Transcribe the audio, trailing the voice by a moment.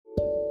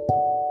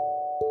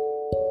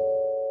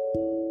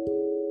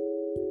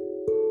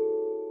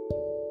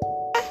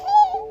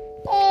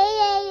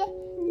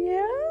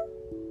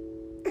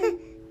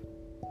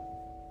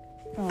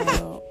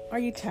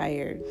very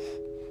tired.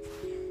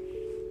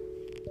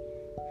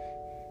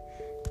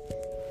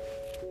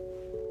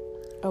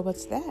 Oh,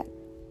 what's that? Are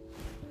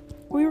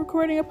we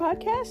recording a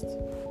podcast?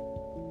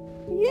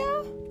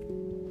 Yeah?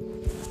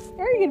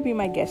 Are you going to be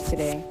my guest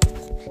today?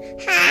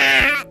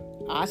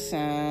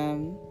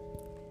 Awesome.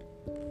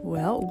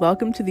 Well,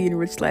 welcome to the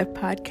Enriched Life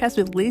Podcast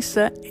with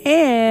Lisa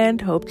and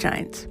Hope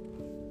Gines.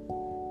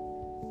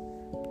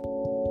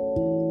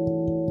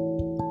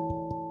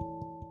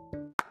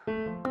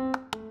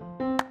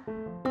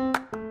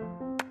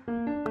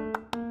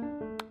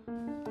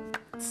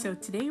 So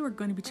today we're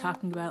going to be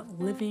talking about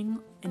living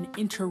an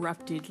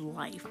interrupted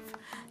life.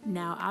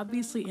 Now,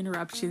 obviously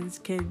interruptions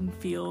can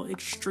feel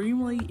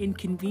extremely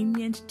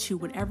inconvenient to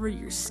whatever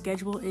your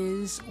schedule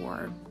is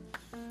or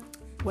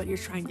what you're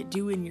trying to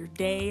do in your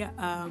day.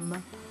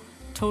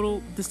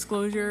 Total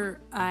disclosure,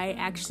 I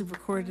actually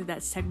recorded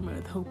that segment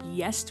with Hope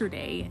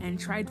yesterday and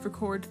tried to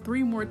record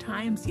 3 more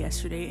times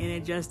yesterday, and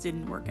it just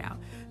didn't work out.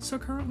 So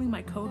currently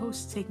my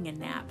co-host is taking a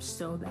nap,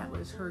 so that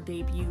was her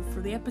debut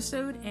for the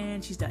episode,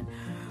 and she's done.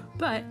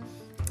 But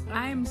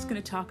I'm just going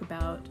to talk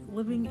about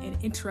living an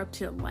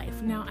interrupted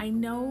life. Now, I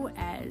know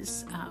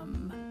as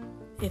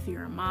if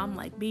you're a mom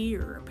like me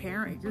or a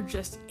parent, you're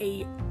just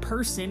a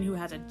person who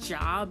has a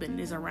job and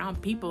is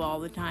around people all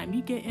the time,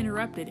 you get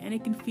interrupted, and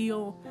it can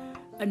feel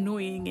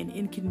annoying and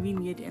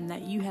inconvenient in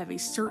that you have a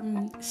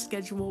certain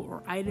schedule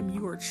or item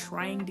you are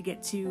trying to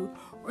get to.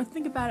 Or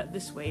think about it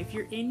this way: if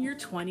you're in your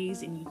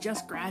 20s and you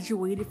just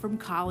graduated from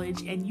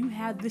college and you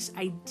have this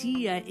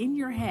idea in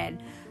your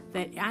head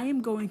that I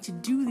am going to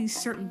do these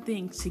certain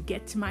things to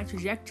get to my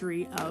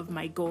trajectory of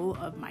my goal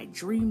of my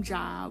dream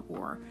job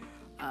or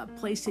a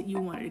place that you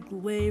want to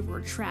live or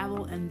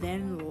travel, and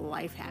then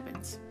life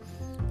happens.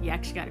 You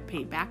actually got to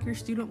pay back your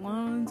student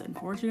loans,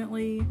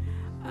 unfortunately.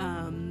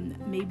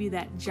 Maybe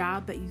that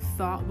job that you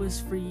thought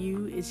was for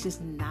you is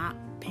just not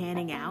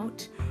panning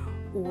out,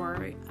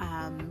 or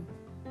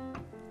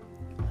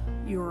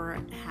you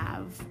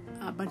have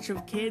a bunch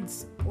of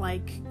kids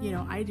like,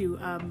 I do.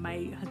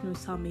 My husband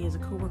was telling me, as a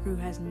coworker who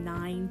has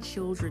 9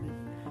 children,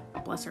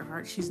 bless her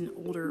heart, she's an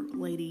older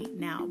lady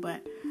now,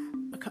 but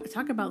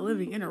talk about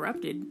living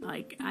interrupted.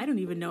 Like, I don't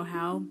even know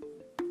how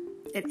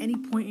at any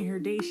point in her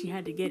day she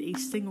had to get a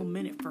single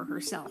minute for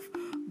herself.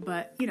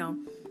 But,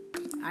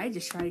 I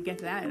just try to get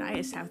to that, and I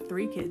just have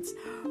 3 kids.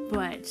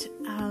 But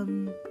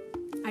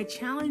I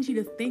challenge you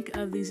to think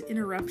of these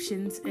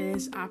interruptions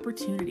as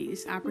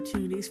opportunities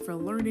for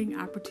learning,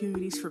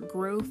 opportunities for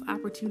growth,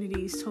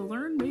 opportunities to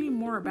learn maybe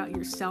more about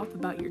yourself,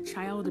 about your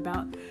child,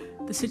 about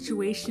the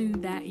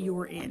situation that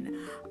you're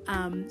in.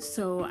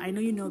 So I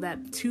know you know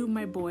that 2 of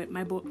my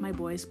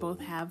boys both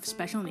have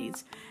special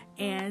needs,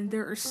 and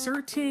there are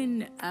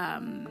certain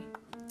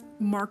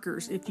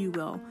markers, if you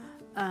will,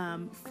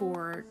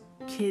 for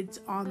kids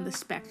on the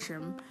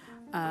spectrum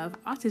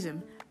of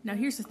autism. Now,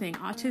 here's the thing.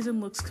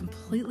 Autism looks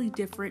completely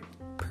different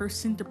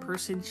person to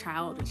person,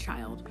 child to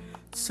child.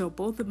 So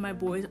both of my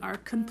boys are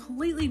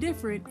completely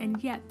different,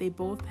 and yet they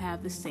both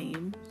have the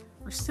same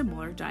or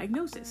similar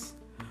diagnosis.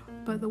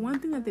 But the one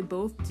thing that they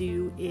both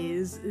do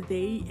is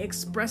they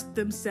express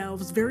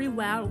themselves very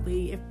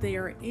loudly. If they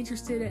are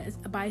interested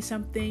by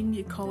something,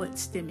 you call it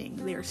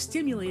stimming. They are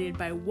stimulated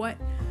by what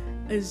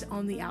is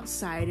on the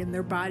outside, and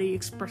their body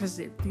expresses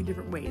it 3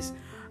 different ways.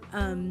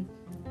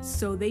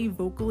 So they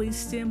vocally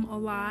stim a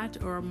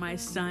lot. Or my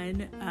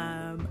son,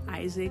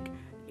 Isaac,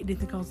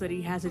 Nathan calls that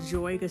he has a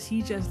joy, because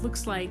he just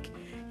looks like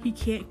he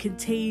can't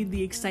contain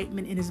the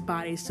excitement in his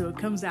body. So it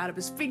comes out of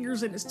his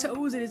fingers and his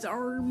toes and his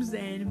arms,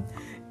 and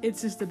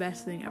it's just the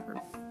best thing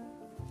ever.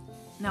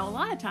 Now, a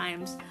lot of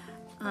times,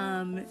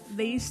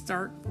 they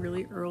start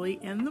really early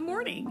in the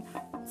morning.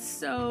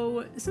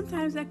 So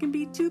sometimes that can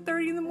be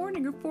 2:30 in the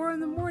morning or 4 in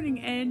the morning,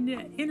 and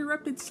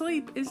interrupted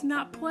sleep is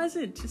not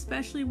pleasant,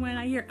 especially when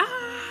I hear,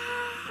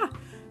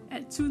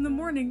 at 2 in the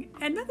morning,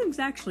 and nothing's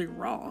actually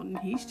wrong.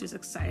 He's just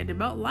excited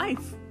about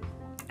life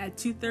at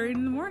 2:30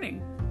 in the morning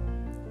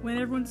when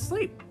everyone's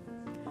asleep.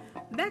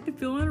 That can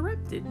feel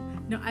interrupted.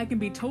 Now, I can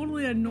be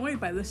totally annoyed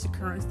by this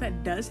occurrence.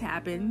 That does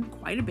happen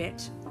quite a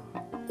bit.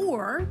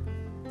 Or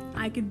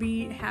I could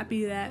be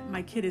happy that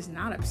my kid is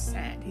not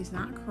upset. He's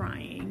not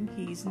crying.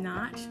 He's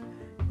not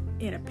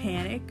in a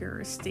panic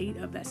or a state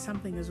of that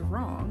something is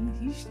wrong.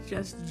 He's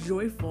just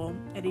joyful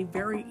at a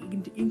very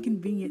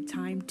inconvenient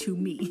time to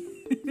me.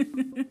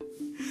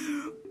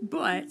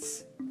 But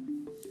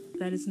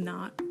that is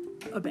not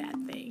a bad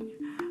thing.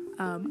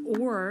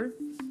 Or,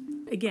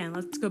 again,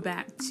 let's go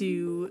back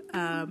to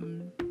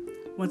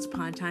once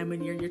upon a time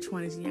when you're in your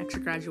 20s and you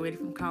actually graduated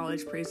from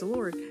college, praise the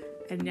Lord.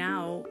 And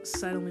now,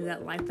 suddenly,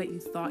 that life that you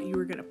thought you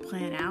were going to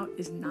plan out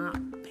is not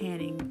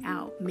panning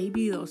out.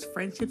 Maybe those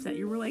friendships that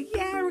you were like,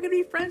 yeah, we're going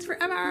to be friends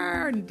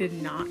forever, and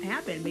did not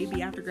happen.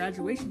 Maybe after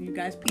graduation, you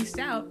guys pieced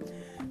out,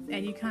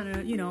 and you kind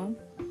of,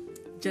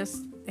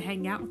 just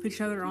hang out with each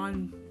other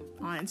on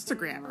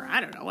Instagram, or I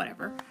don't know,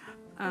 whatever.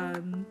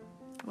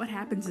 What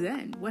happens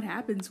then? What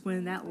happens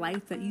when that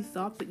life that you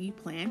thought that you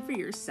planned for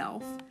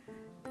yourself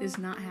is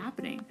not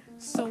happening?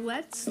 So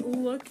let's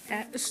look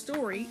at a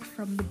story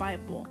from the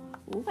Bible.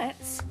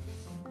 Let's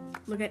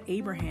look at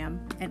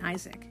Abraham and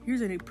Isaac.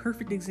 Here's a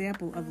perfect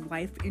example of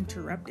life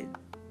interrupted.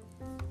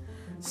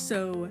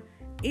 So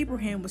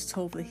Abraham was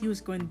told that he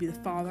was going to be the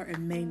father of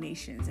many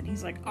nations. And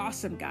he's like,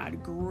 awesome,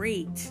 God,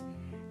 great.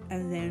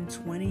 And then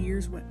 20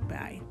 years went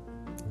by.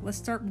 Let's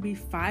start, maybe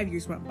 5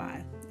 years went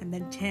by. And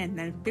then 10,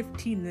 then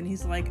 15. And then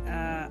he's like,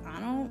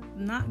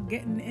 not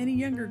getting any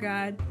younger,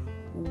 God.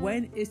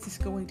 When is this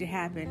going to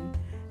happen?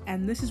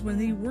 And this is when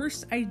the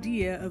worst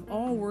idea of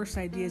all worst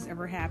ideas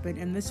ever happened.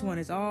 And this one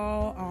is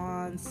all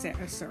on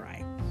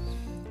Sarai.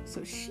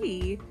 So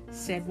she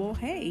said, well,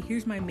 hey,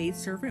 here's my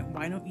maidservant.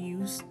 Why don't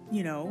you,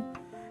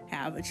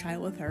 have a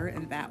child with her,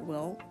 and that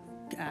will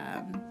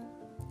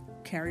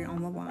carry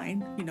on the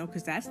line,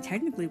 because that's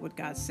technically what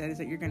God said, is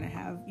that you're going to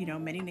have,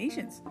 many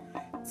nations.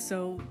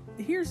 So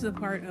here's the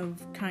part of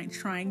kind of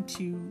trying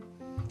to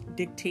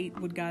dictate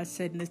what God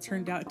said, and it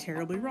turned out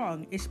terribly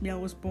wrong.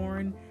 Ishmael was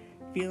born,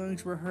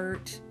 feelings were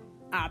hurt,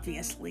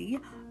 obviously.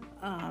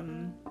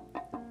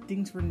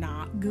 Things were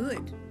not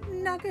good.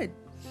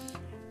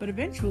 But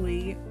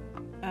eventually,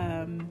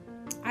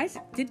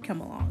 Isaac did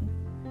come along.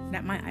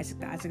 Not my Isaac,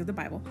 the Isaac of the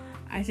Bible.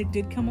 Isaac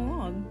did come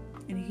along,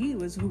 and he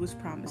was who was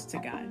promised to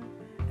God.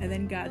 And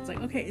then God's like,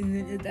 okay, and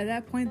then at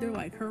that point they're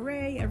like,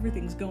 hooray,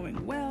 everything's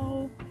going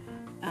well.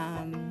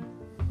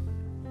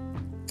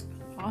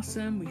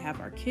 Awesome, we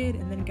have our kid.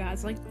 And then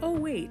God's like, oh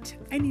wait,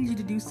 I need you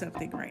to do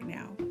something right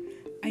now.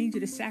 I need you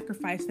to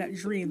sacrifice that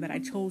dream that I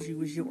told you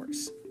was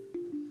yours.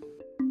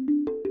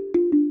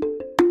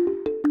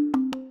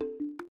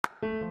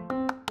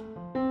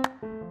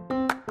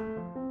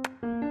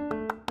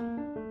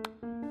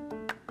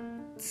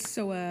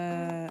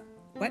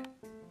 What?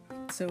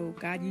 So,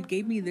 God, you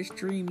gave me this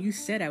dream. You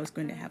said I was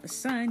going to have a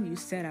son. You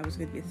said I was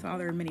going to be the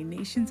father of many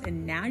nations.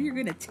 And now you're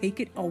going to take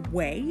it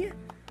away?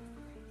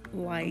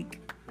 Like,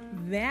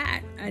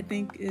 that, I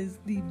think, is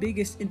the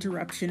biggest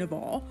interruption of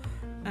all.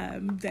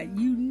 That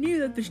you knew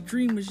that this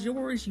dream was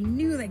yours. You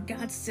knew that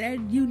God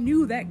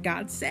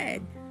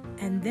said.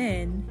 And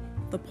then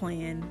the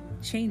plan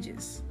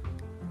changes.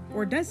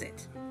 Or does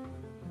it?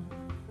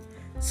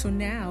 So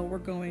now we're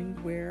going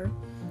where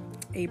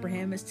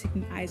Abraham is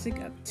taking Isaac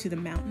up to the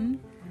mountain,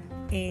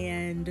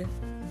 and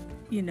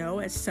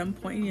at some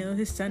point,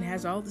 his son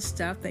has all the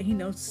stuff that he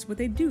knows what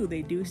they do.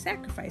 They do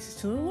sacrifices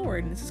to the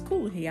Lord, and this is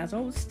cool. He has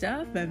all the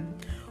stuff and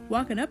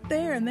walking up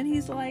there, and then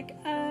he's like,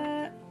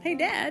 hey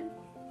Dad,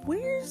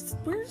 where's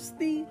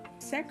the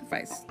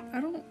sacrifice?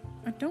 I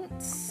don't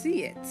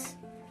see it.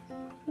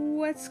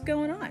 What's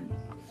going on?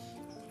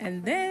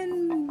 And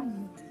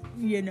then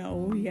he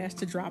has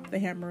to drop the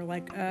hammer,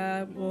 like,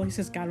 he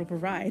says God will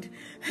provide.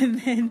 And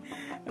then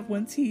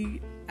once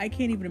I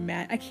can't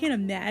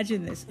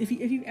imagine this. If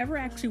you've ever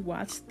actually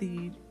watched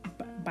the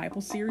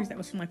Bible series that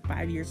was from like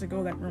 5 years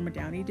ago that Roma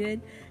Downey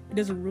did, it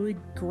does a really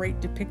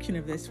great depiction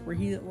of this, where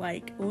he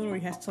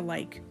literally has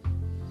to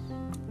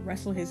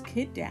wrestle his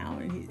kid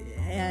down,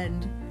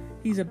 and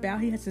he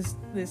has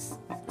this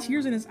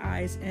tears in his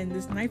eyes and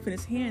this knife in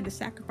his hand to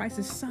sacrifice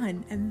his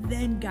son, and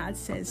then God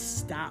says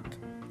stop.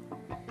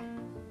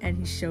 And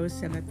he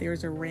shows him that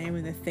there's a ram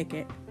in the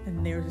thicket,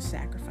 and there's a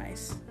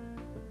sacrifice.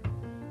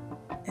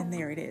 And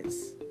there it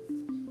is.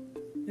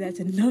 That's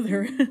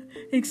another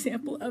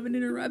example of an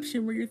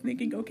interruption where you're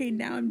thinking, okay,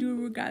 now I'm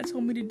doing what God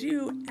told me to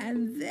do.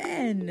 And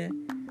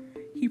then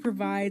he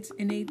provides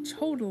in a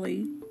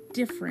totally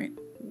different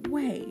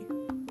way.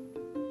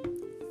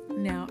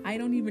 Now, I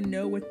don't even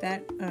know what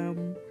that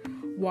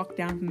walk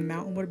down from the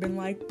mountain would have been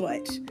like,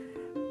 but,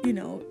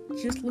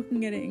 just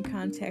looking at it in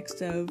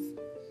context of,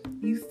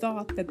 you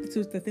thought that this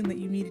was the thing that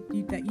you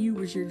needed, that you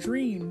was your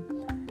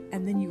dream,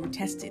 and then you were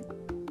tested.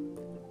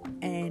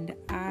 And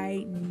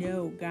I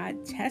know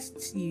God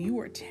tests you. You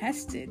are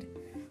tested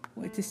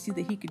to see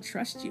that he could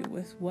trust you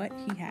with what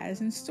he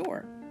has in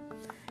store.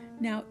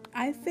 Now,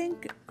 I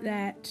think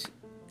that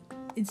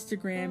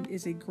Instagram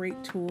is a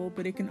great tool,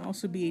 but it can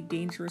also be a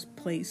dangerous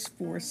place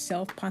for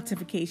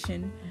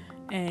self-pontification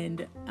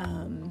and,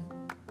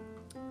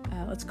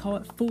 let's call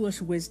it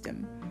foolish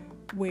wisdom,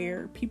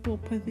 where people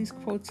put these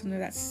quotes in there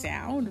that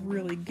sound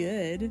really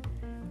good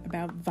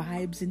about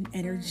vibes and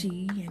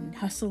energy and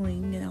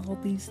hustling and all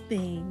these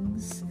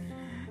things.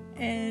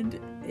 And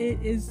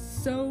it is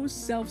so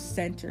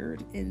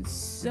self-centered, and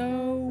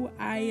so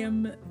I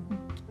am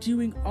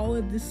doing all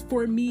of this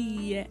for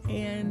me,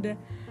 and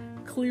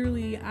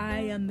clearly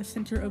I am the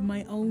center of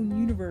my own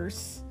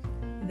universe,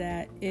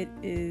 that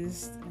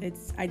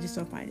I just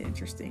don't find it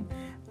interesting.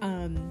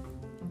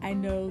 I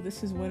know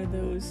this is one of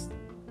those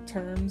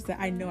terms that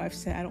I know I've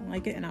said I don't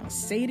like it, and I'll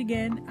say it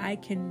again. I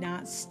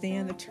cannot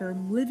stand the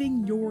term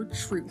living your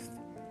truth.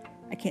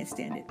 I can't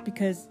stand it,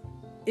 because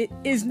it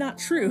is not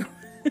true.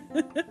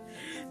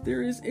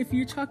 If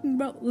you're talking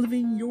about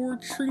living your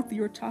truth,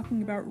 you're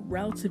talking about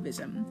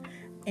relativism.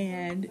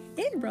 And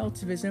in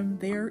relativism,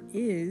 there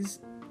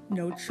is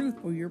no truth,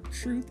 or your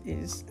truth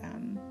is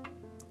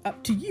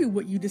up to you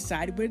what you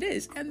decide what it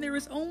is. And there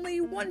is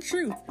only one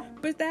truth,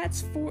 but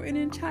that's for an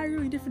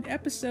entirely different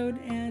episode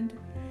and,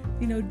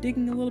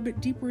 digging a little bit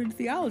deeper into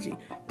theology.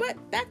 But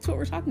that's what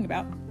we're talking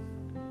about.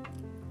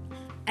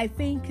 I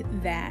think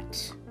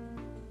that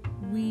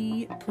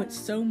we put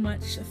so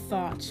much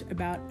thought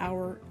about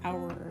our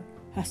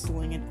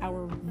hustling and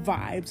our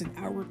vibes and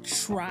our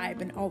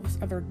tribe and all this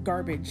other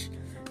garbage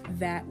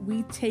that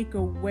we take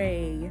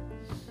away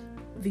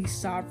the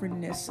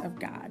sovereignness of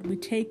God. We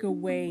take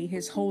away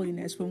his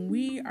holiness when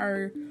we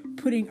are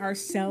putting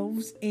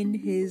ourselves in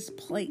his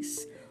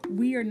place.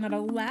 We are not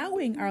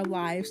allowing our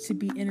lives to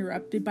be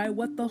interrupted by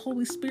what the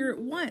Holy Spirit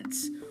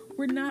wants.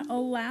 We're not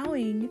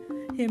allowing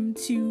him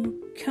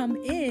to come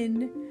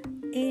in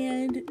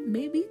and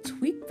maybe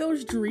tweak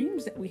those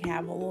dreams that we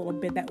have a little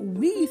bit, that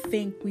we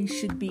think we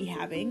should be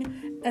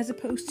having, as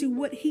opposed to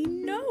what he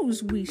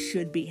knows we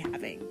should be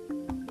having.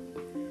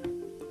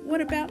 What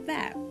about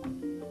that?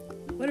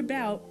 What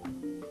about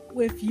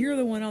if you're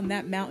the one on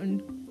that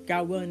mountain,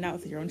 God willing, not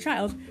with your own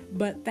child,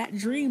 but that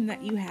dream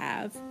that you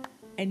have,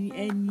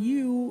 and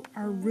you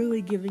are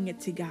really giving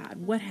it to God?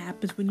 What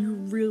happens when you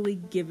really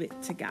give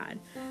it to God?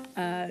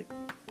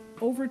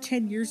 Over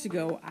 10 years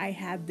ago, I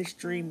had this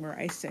dream where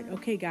I said,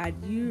 okay, God,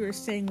 you are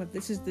saying that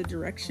this is the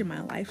direction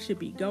my life should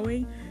be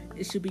going.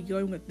 It should be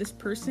going with this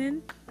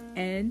person.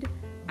 And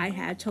I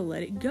had to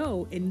let it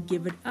go and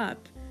give it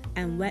up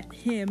and let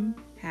him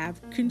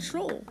have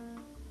control.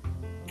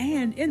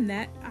 And in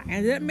that, I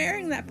ended up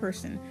marrying that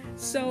person.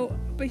 So,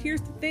 but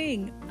here's the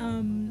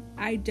thing.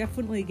 I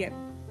definitely get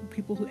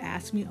people who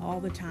ask me all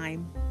of the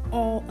time,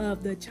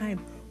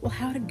 well,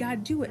 how did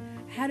God do it?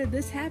 How did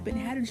this happen?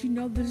 How did you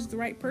know this is the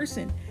right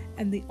person?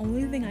 And the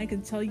only thing I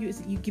can tell you is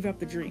that you give up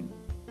the dream.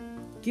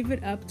 Give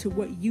it up to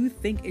what you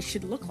think it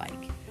should look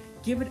like.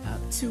 Give it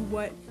up to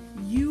what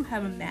you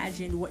have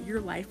imagined what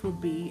your life will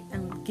be,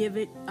 and give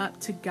it up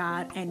to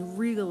God and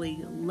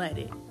really let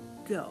it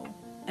go.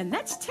 And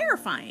that's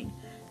terrifying.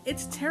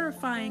 It's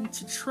terrifying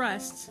to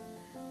trust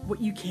what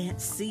you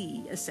can't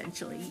see,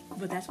 essentially.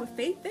 But that's what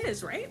faith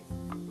is, right?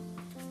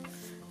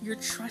 You're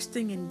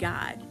trusting in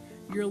God.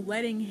 You're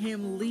letting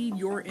him lead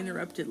your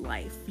interrupted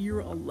life. You're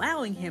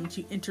allowing him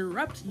to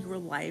interrupt your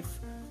life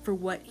for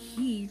what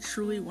he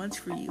truly wants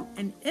for you.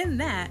 And in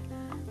that,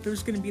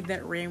 there's going to be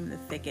that ram in the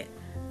thicket.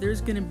 There's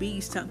going to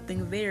be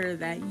something there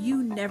that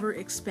you never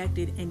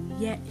expected, and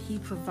yet he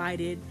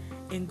provided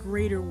in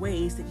greater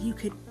ways that you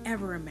could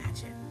ever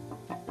imagine.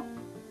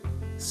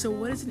 So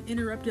what does an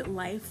interrupted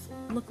life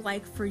look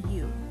like for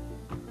you?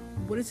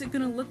 What is it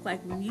going to look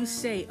like when you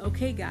say,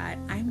 okay, God,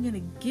 I'm going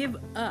to give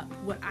up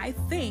what I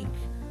think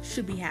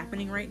should be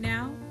happening right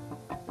now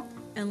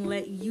and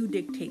let you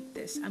dictate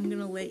this. I'm going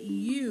to let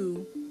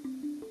you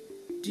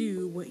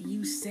do what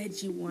you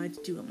said you wanted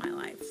to do in my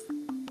life.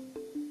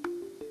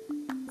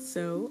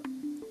 So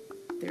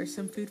there's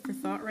some food for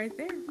thought right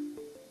there.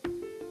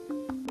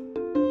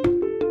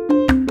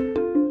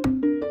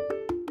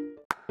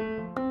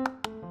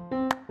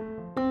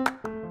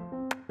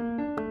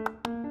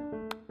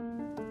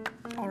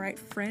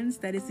 Friends,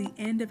 that is the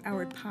end of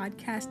our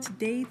podcast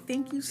today.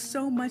 Thank you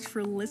so much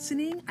for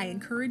listening. I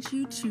encourage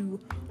you to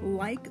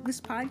like this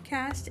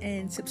podcast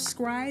and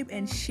subscribe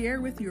and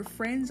share with your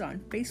friends on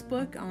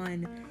Facebook,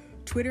 on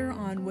Twitter,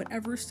 on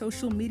whatever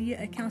social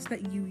media accounts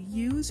that you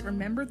use.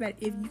 Remember that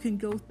if you can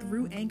go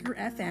through Anchor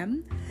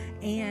FM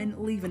and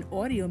leave an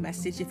audio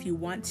message if you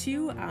want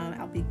to,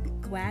 I'll be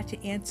glad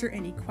to answer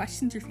any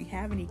questions, or if you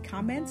have any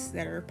comments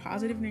that are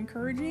positive and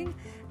encouraging,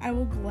 I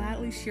will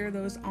gladly share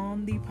those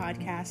on the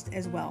podcast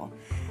as well.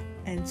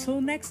 Until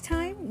next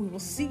time, we will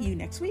see you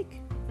next week.